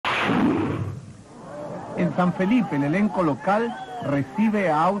En San Felipe, el elenco local recibe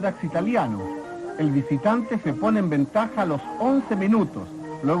a Audax Italiano. El visitante se pone en ventaja a los 11 minutos.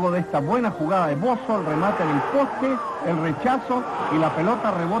 Luego de esta buena jugada de Bozo, el remate en el poste, el rechazo y la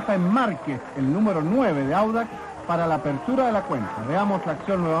pelota rebota en Márquez, el número 9 de Audax, para la apertura de la cuenta. Veamos la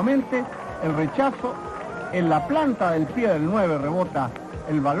acción nuevamente. El rechazo en la planta del pie del 9 rebota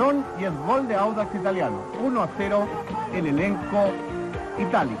el balón y es gol de Audax Italiano. 1-0 el elenco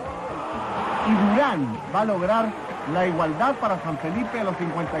itálico. Y Durán va a lograr la igualdad para San Felipe a los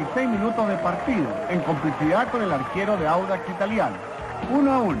 56 minutos de partido, en complicidad con el arquero de Audax Italiano.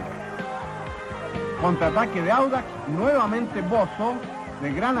 1-1. Contraataque de Audax, nuevamente Bozo,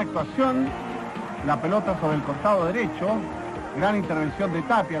 de gran actuación, la pelota sobre el costado derecho, gran intervención de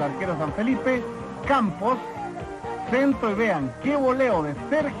Tapia, el arquero San Felipe, Campos, centro y vean qué voleo de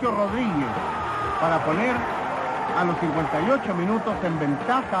Sergio Rodríguez para poner a los 58 minutos en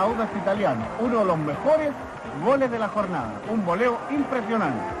ventaja a Audax Italiano, uno de los mejores goles de la jornada, un voleo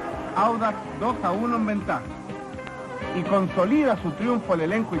impresionante. Audax 2-1 en ventaja. Y consolida su triunfo el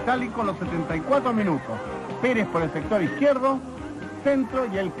elenco itálico los 74 minutos. Pérez por el sector izquierdo, centro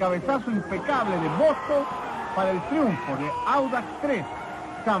y el cabezazo impecable de Bozo para el triunfo de Audax 3,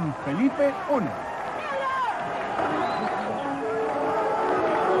 San Felipe 1.